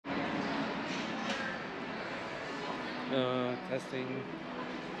Testing.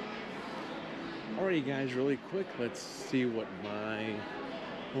 Alrighty guys, really quick, let's see what my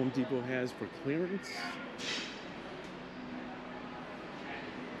Home Depot has for clearance.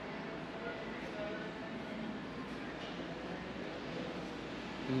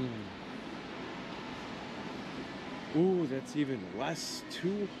 Ooh, that's even less.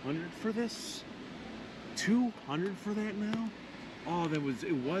 200 for this? 200 for that now? Oh, it was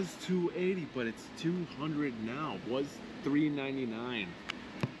 280, but it's 200 now. It was 399.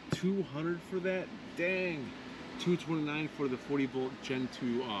 200 for that? Dang. 229 for the 40 volt Gen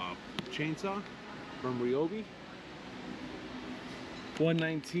 2 chainsaw from Ryobi.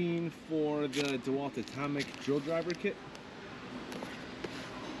 119 for the DeWalt Atomic drill driver kit.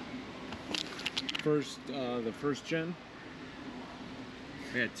 The first gen.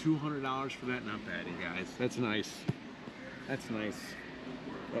 We had $200 for that. Not bad, you guys. That's nice. That's nice.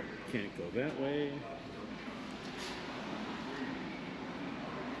 Oh, can't go that way.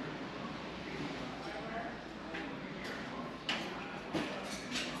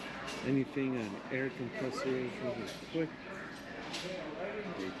 Anything on air compressors really quick?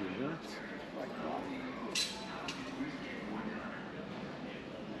 They do not.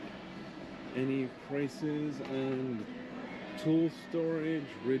 Any prices on tool storage?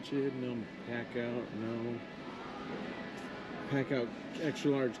 RIDGID, no. Pack out, no. Pack out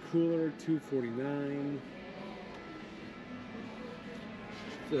extra large cooler, $249.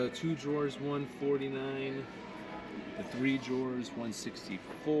 The 2 drawers, $149. The 3 drawers,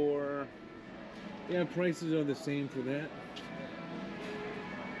 $164. Yeah, prices are the same for that.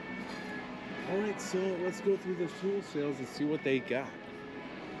 Alright, so let's go through the tool sales and see what they got.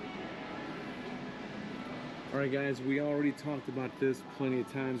 Alright guys, we already talked about this plenty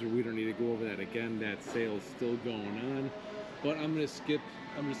of times, or we don't need to go over that again. That sale is still going on. But I'm gonna skip.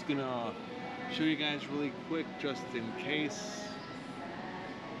 I'm just gonna show you guys really quick just in case.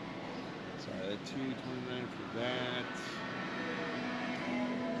 Sorry, the $229 for that.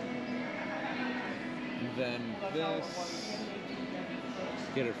 And then this.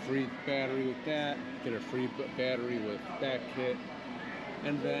 Get a free battery with that. Get a free battery with that kit.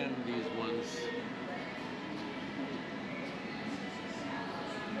 And then these ones.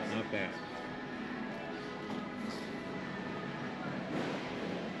 Not bad.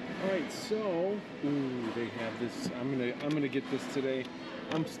 All right, so they have this. I'm gonna get this today.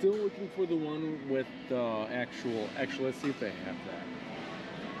 I'm still looking for the one with the actual. Actually, let's see if they have that.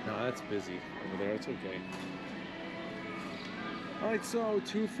 No, that's busy over there. It's okay. All right, so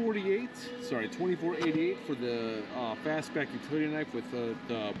 $24.88 for the fastback utility knife with the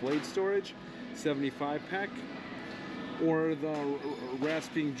blade storage, 75 pack. Or the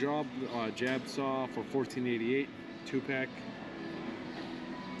rasping jab saw for $14.88, 2-pack.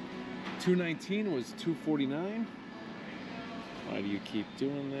 $219 was $249. Why do you keep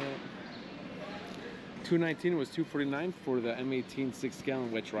doing that? $219 was $249 for the M18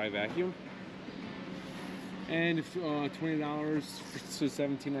 6-gallon wet dry vacuum. And $20 to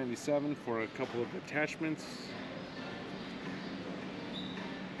 $17.97 for a couple of attachments.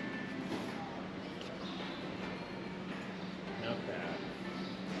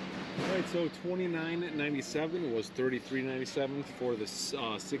 Alright, so $29.97 was $33.97 for the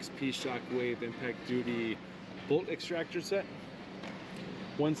 6-piece Shockwave Impact Duty bolt extractor set.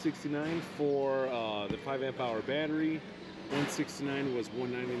 $169 for the 5-amp-hour battery. $169 was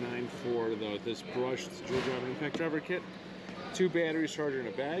 $199 for this brushed drill driver impact driver kit. 2 batteries, charger, and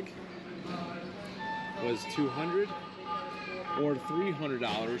a bag was $200. Or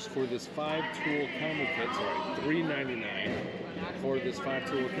 $300 for this 5-tool combo kit. Sorry, $399 for this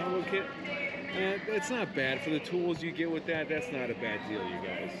 5-tool combo kit. And it's not bad for the tools you get with that. That's not a bad deal, you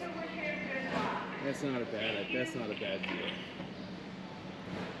guys. That's not a bad deal.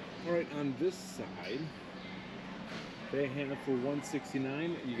 All right, on this side, they have for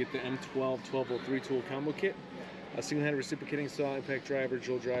 $169, you get the M12 1203 tool combo kit, a single-handed reciprocating saw, impact driver,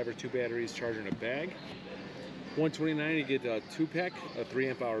 drill driver, 2 batteries, charger, and a bag. $129, you get a 2-pack, a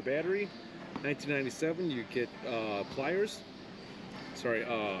 3-amp-hour battery. $19.97, you get pliers. Sorry,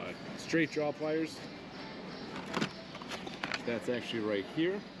 straight jaw pliers. That's actually right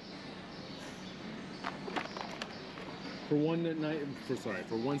here. For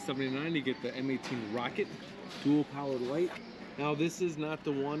 $179, you get the M18 Rocket dual powered light. Now this is not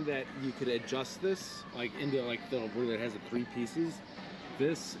the one that you could adjust this like into like the where it has the 3 pieces.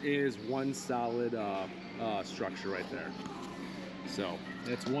 This is one solid structure right there. So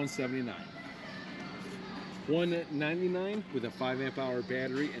that's $179. $199 with a 5-amp-hour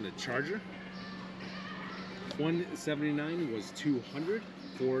battery and a charger. $179 was $200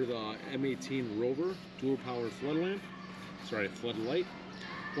 for the M18 Rover dual power flood lamp. sorry, floodlight.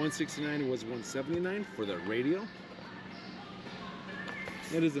 169 was 179 for the radio.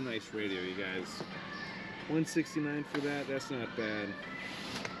 That is a nice radio, you guys. 169 for that, that's not bad.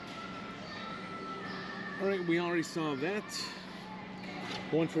 Alright, we already saw that.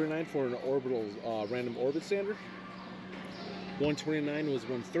 149 for an orbital random orbit sander. 129 was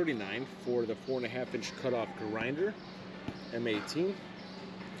 139 for the 4.5-inch cutoff grinder, M18.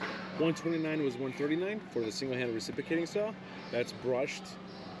 129 was 139 for the single-handed reciprocating saw. That's brushed.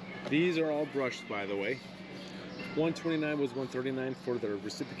 These are all brushed, by the way. 129 was 139 for the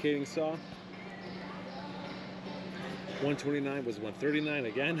reciprocating saw. 129 was 139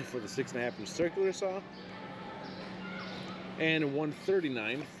 again for the 6.5-inch circular saw. And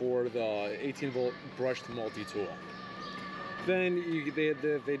 139 for the 18-volt brushed multi-tool. Then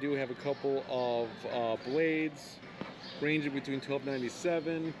they do have a couple of blades ranging between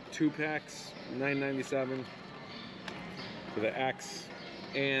 $12.97, 2-packs, $9.97 for the axe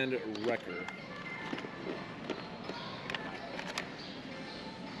and wrecker.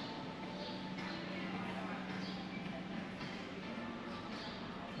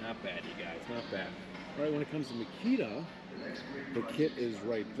 Not bad, you guys, not bad. All right, when it comes to Makita, the kit is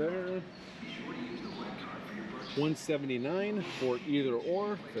right there. 179 for either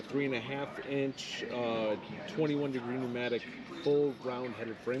or, the 3.5-inch 21-degree pneumatic full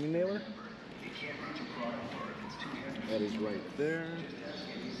round-headed framing nailer. That is right there.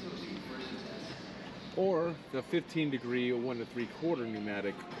 Or the 15-degree 1 3/4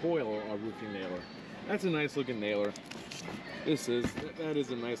 pneumatic coil roofing nailer. That's a nice looking nailer. That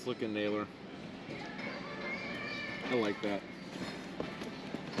is a nice looking nailer. I like that.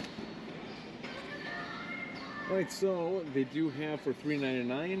 Alright, so they do have for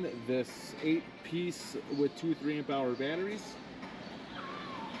 $3.99 this 8-piece with 2 3-amp-hour batteries,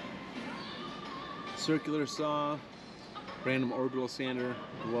 circular saw, random orbital sander,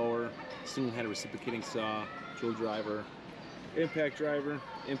 blower, single-handed reciprocating saw, drill driver, impact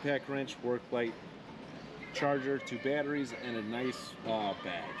wrench, work light, charger, 2 batteries, and a nice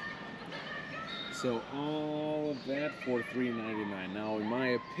bag. So all of that for $3.99. Now, in my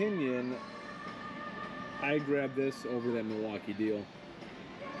opinion, I grabbed this over that Milwaukee deal.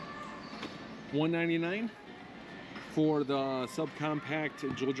 $1.99 for the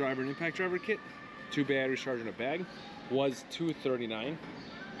subcompact dual driver and impact driver kit, 2 batteries, charger, and a bag, was $2.39.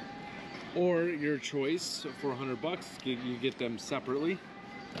 Or your choice for $100, you get them separately.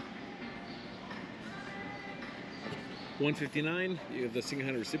 $159, you have the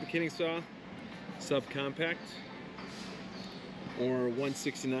single-handed reciprocating saw, subcompact. Or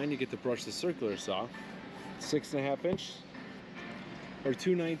 $169, you get to brush the circular saw, 6.5-inch. Or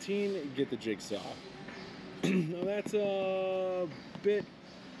 $219, you get the jigsaw. Now that's a bit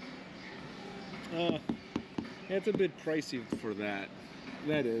pricey for that.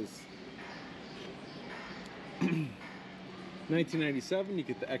 That is. $19.97, you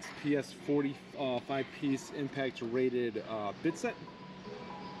get the XPS 45-piece impact rated bit set.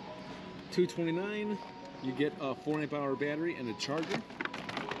 $229, you get a 4-amp-hour battery and a charger.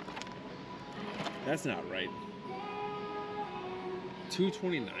 That's not right.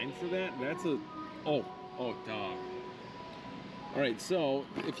 $229 for that? That's a... Oh, dog. Alright, so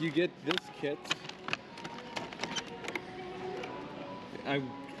if you get this kit, I'm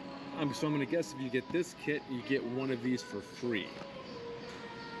going to guess if you get this kit, you get one of these for free.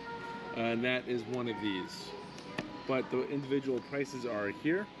 And that is one of these. But the individual prices are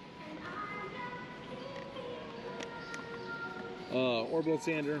here. Orbital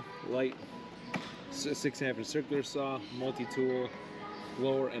sander, light, 6.5-inch circular saw, multi-tool,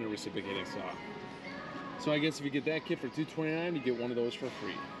 blower, and a reciprocating saw. So I guess if you get that kit for $229, you get one of those for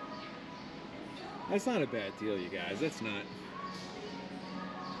free. That's not a bad deal, you guys. That's not.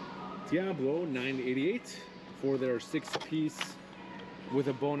 Diablo 988 for their 6-piece with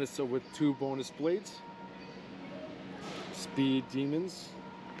a bonus, so with 2 bonus blades. Speed Demons.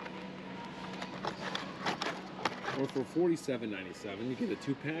 Or for $47.97, you get a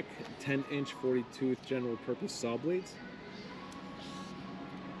 2-pack, 10-inch 40-tooth general purpose saw blades.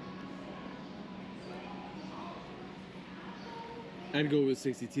 I'd go with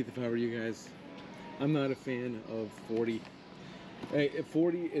 60 teeth if I were you guys. I'm not a fan of 40. Hey,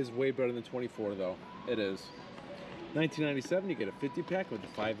 40 is way better than 24 though. It is. $19.97, you get a 50-pack with the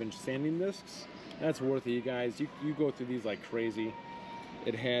 5-inch sanding discs. That's worth it, you guys. You go through these like crazy.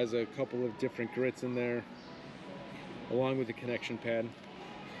 It has a couple of different grits in there, along with the connection pad.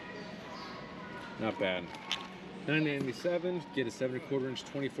 Not bad. $9.97, get a 7.25-inch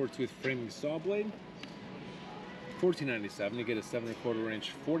 24-tooth framing saw blade. $14.97, you get a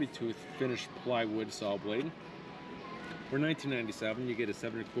 7.25-inch 40-tooth finished plywood saw blade. For $19.97, you get a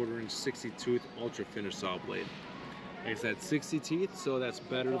 7¼ inch 60 tooth ultra finish saw blade. Like I said, 60 teeth, so that's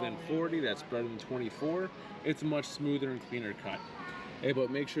better than 40, that's better than 24. It's a much smoother and cleaner cut. Hey,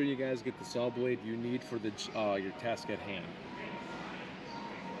 but make sure you guys get the saw blade you need for the your task at hand.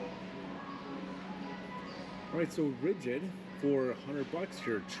 All right, so RIDGID for $100,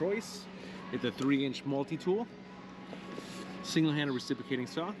 your choice. It's a 3-inch multi-tool, single-handed reciprocating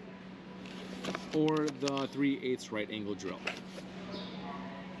saw, or the 3/8 right angle drill.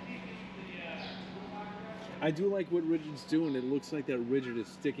 I do like what RIDGID's doing. It looks like that RIDGID is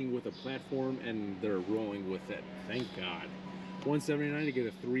sticking with a platform and they're rolling with it. Thank God. $179 to get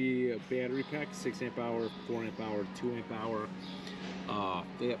a 3 battery pack, 6 amp hour, 4 amp hour, 2 amp hour.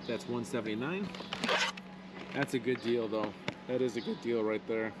 Yep, that's $179. That's a good deal though. That is a good deal right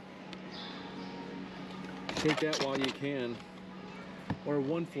there. Take that while you can. Or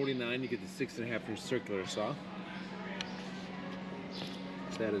 $149, you get the 6.5 inch circular saw.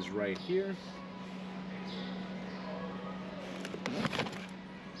 That is right here.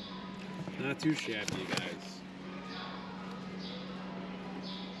 Not too shabby, you guys.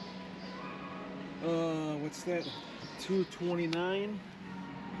 What's that? $229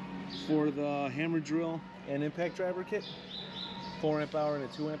 for the hammer drill and impact driver kit. 4 amp hour and a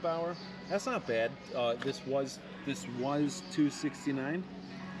 2 amp hour. That's not bad. This was $269.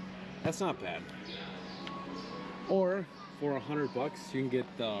 That's not bad. Or for $100, you can get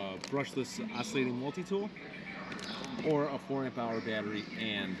the brushless oscillating multi-tool, or a 4 amp hour battery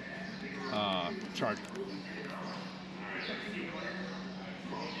and charger.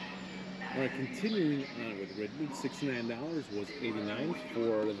 All right, continuing on with RIDGID, $69 was $89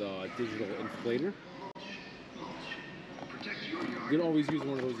 for the digital inflator. You can always use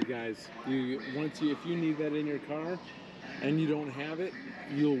one of those, you guys. If you need that in your car and you don't have it,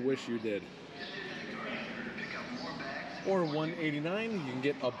 you'll wish you did. Or $189, you can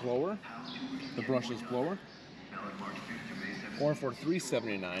get a blower, the brushless blower. Or for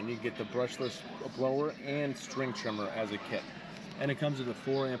 $379, you get the brushless blower and string trimmer as a kit. And it comes with a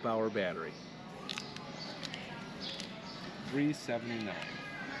 4 amp hour battery. $379.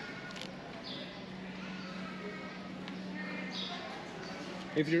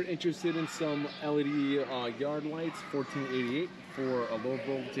 If you're interested in some LED yard lights, $1488 for a low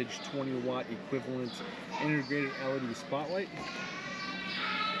voltage 20 watt equivalent integrated LED spotlight.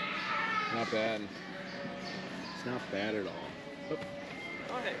 Not bad. It's not bad at all. Oh.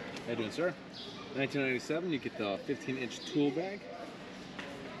 Hey. How you doing, sir? $19.97, you get the 15-inch tool bag.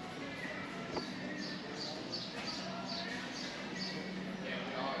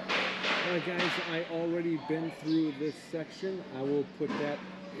 Alright guys, I already been through this section. I will put that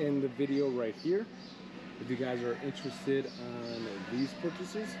in the video right here. If you guys are interested on these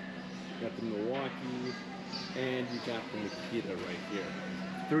purchases, you got the Milwaukee and you got the Makita right here.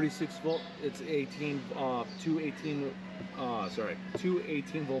 36 volt, it's two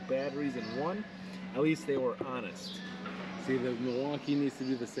 18 volt batteries in one. At least they were honest. See, the Milwaukee needs to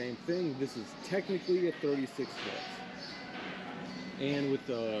do the same thing. This is technically a 36 volts. And with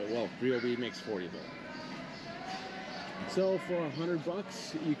the, well, RIDGID makes 40 volt. So for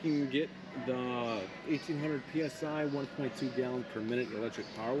 $100, you can get the 1800 PSI 1.2 gallon per minute electric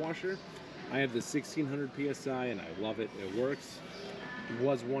power washer. I have the 1600 PSI and I love it. It works. It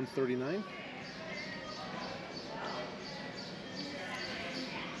was $139.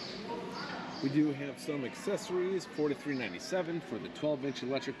 We do have some accessories. $43.97 for the 12-inch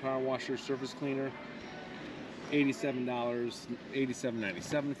electric power washer surface cleaner.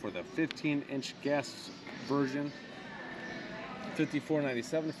 $87.97 for the 15-inch gas version.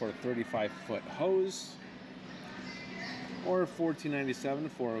 $54.97 for a 35-foot hose. Or $14.97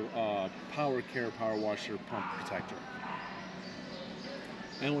 for a Power Care power washer pump protector.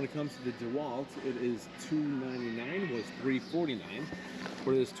 And when it comes to the DeWalt, it is $299, was $349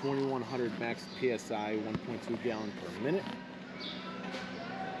 for this 2100 max PSI 1.2 gallon per minute.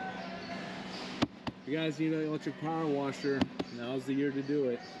 If you guys need an electric power washer, now's the year to do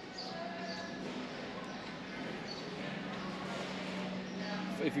it.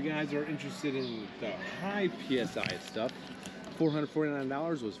 If you guys are interested in the high PSI stuff,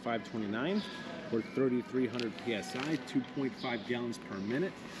 $449 was $529 for 3300 PSI, 2.5 gallons per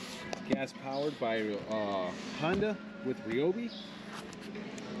minute. Gas powered by Honda with RYOBI.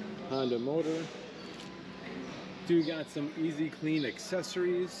 Honda motor. Do got some easy clean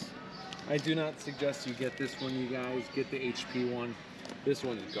accessories. I do not suggest you get this one, you guys. Get the HP one. This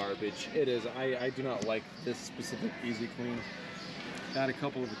one is garbage. It is. I do not like this specific easy clean. Got a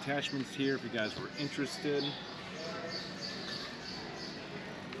couple of attachments here if you guys were interested.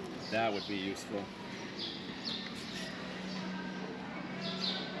 That would be useful.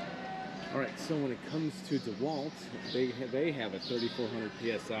 Alright, so when it comes to DeWalt, they have a 3400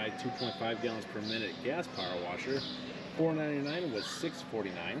 PSI, 2.5 gallons per minute gas power washer. $4.99 was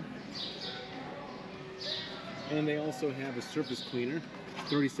 $6.49. And they also have a surface cleaner,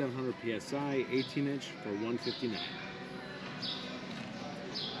 3700 PSI, 18 inch for $159.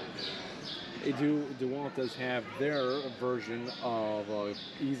 DeWalt does have their version of a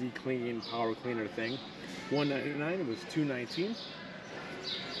easy clean power cleaner thing. $199 was $219.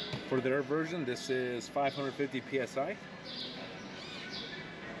 For their version, this is 550 PSI.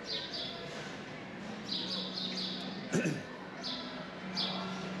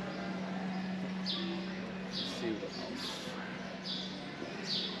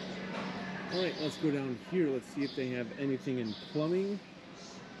 Alright, let's go down here. Let's see if they have anything in plumbing.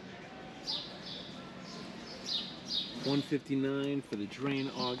 $159 for the drain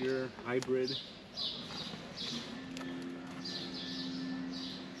auger hybrid.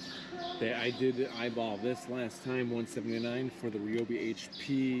 I did eyeball this last time. $179 for the Ryobi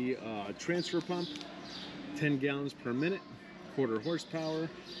HP transfer pump. 10 gallons per minute, 1/4 horsepower.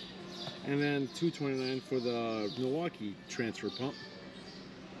 And then $229 for the Milwaukee transfer pump.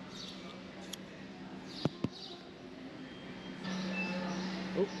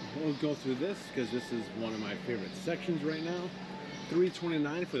 Oh, we'll go through this because this is one of my favorite sections right now.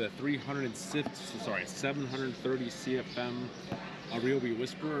 $329 for the 730 CFM Ryobi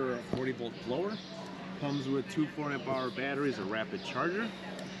Whisperer 40 volt blower. Comes with 2 4-amp-hour batteries, a rapid charger.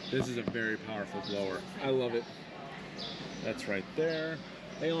 This is a very powerful blower. I love it. That's right there.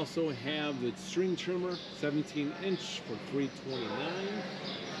 They also have the string trimmer, 17 inch for $329.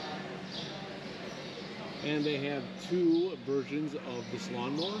 And they have 2 versions of this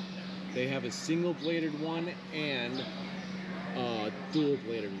lawnmower. They have a single bladed one and a dual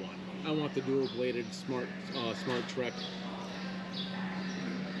bladed one. I want the dual bladed Smart Trek.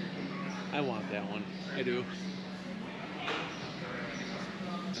 I want that one. I do.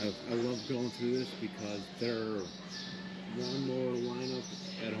 I love going through this because their lawnmower lineup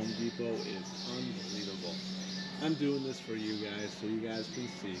at Home Depot is unbelievable. I'm doing this for you guys so you guys can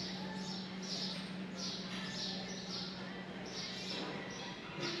see.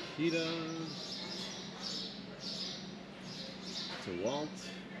 Makita, DeWalt,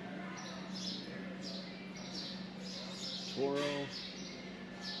 Toro.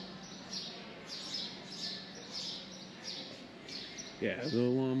 Yeah, the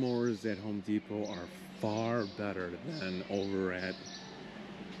lawnmowers at Home Depot are far better than over at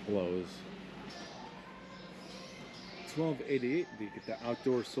Lowe's. $12.88, you get the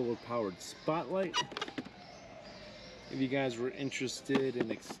outdoor solar powered spotlight. If you guys were interested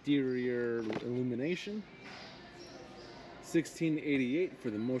in exterior illumination. $16.88 for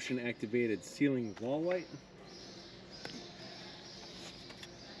the motion activated ceiling wall light.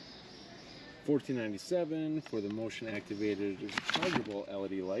 $14.97 for the motion activated rechargeable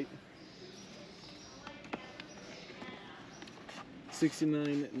LED light.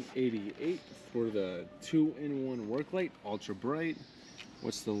 $69.88 for the 2-in-1 work light, ultra bright.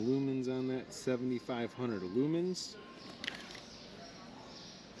 What's the lumens on that? 7,500 lumens.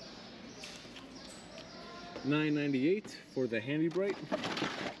 $9.98 for the handy bright.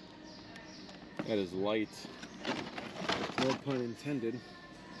 That is light, no pun intended.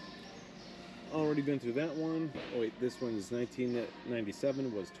 Already been through that one. Oh wait, this one is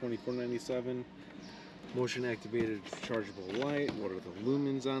 $19.97, was $24.97. Motion activated chargeable light. What are the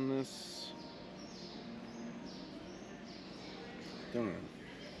lumens on this? Don't know.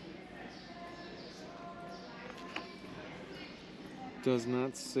 Does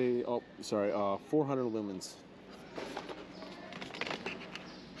not say, oh sorry, 400 lumens.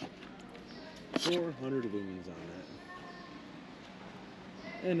 400 lumens on that.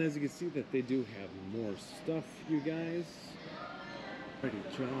 And as you can see that they do have more stuff, you guys. Ready,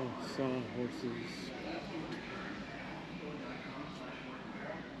 jaw, saw, horses.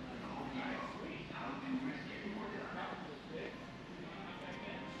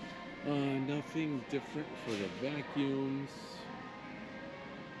 Nothing different for the vacuums.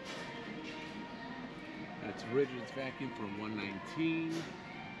 That's RIDGID's vacuum for $119.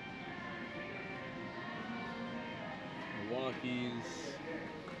 Milwaukee's,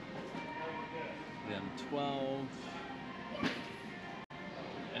 them 12,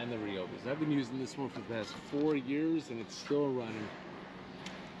 and the Ryobis. I've been using this one for the past 4 years and it's still running.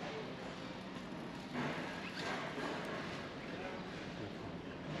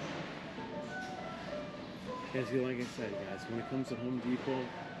 As you like I said, guys, when it comes to Home Depot,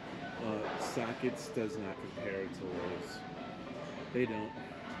 sockets does not compare to Lowe's. They don't.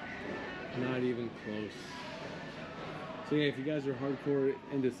 Not even close. So yeah, if you guys are hardcore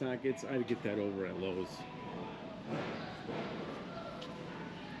into sockets, I'd get that over at Lowe's.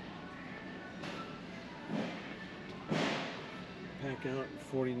 Pack out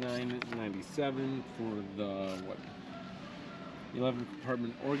 $49.97 for the 11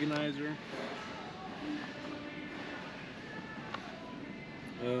 compartment organizer.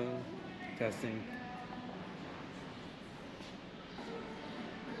 Testing.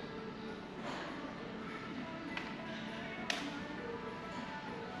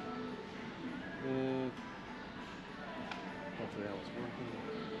 Hopefully that was working.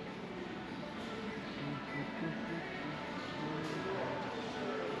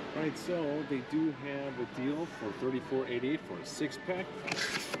 Right, so they do have a deal for $34.88 for a 6-pack.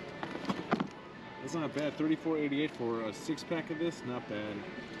 That's not bad. $34.88 for a 6-pack of this, not bad.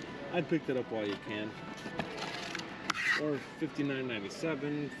 I'd pick that up while you can. Or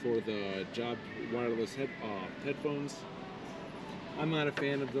 $59.97 for the Job wireless headphones. I'm not a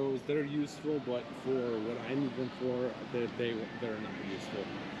fan of those. They're useful, but for what I need them for, they're not useful.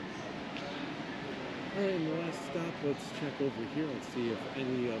 Alright, and the last stop, let's check over here. Let's see if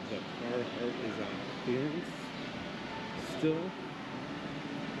any of the Carhartt is on clearance still.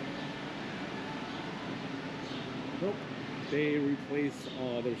 Nope, they replace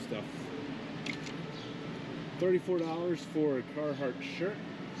all their stuff. $34 for a Carhartt shirt.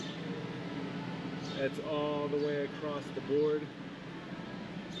 That's all the way across the board.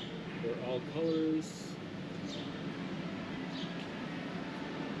 They're all colors.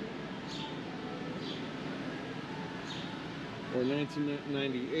 Or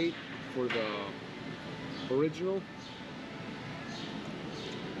 $19.98 for the original.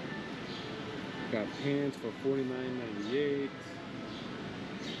 Got pants for $49.98.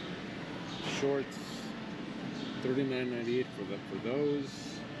 Shorts $39.98 for those.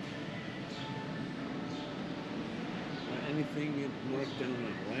 Anything marked down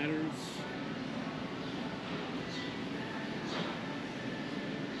on ladders?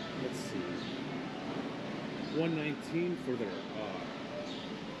 Let's see. $119 for their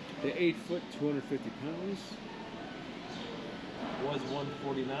the 8-foot, 250 pounds. Was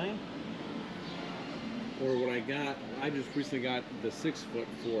 $149. Or what I got, I just recently got the 6-foot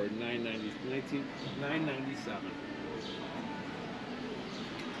for $997.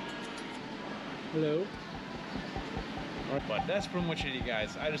 Hello. But that's pretty much it, you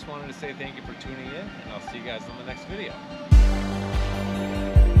guys. I just wanted to say thank you for tuning in, and I'll see you guys on the next video.